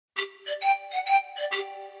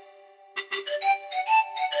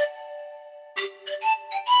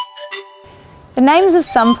The names of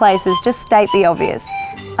some places just state the obvious.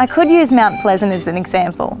 I could use Mount Pleasant as an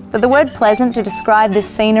example, but the word pleasant to describe the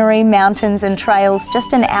scenery, mountains and trails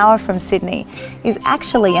just an hour from Sydney is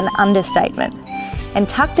actually an understatement. And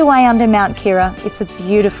tucked away under Mount Kira, it's a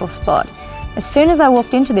beautiful spot. As soon as I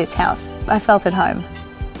walked into this house, I felt at home.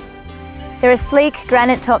 There are sleek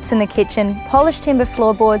granite tops in the kitchen, polished timber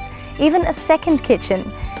floorboards, even a second kitchen.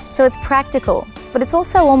 So it's practical, but it's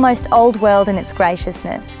also almost old world in its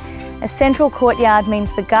graciousness. A central courtyard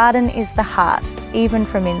means the garden is the heart, even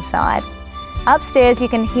from inside. Upstairs you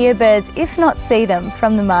can hear birds, if not see them,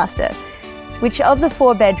 from the master, which of the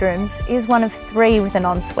 4 bedrooms is one of 3 with an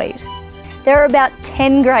ensuite. There are about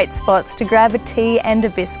 10 great spots to grab a tea and a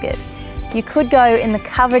biscuit. You could go in the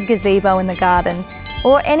covered gazebo in the garden,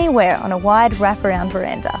 or anywhere on a wide wraparound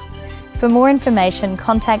veranda. For more information,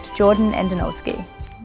 contact Jordan and Danowski.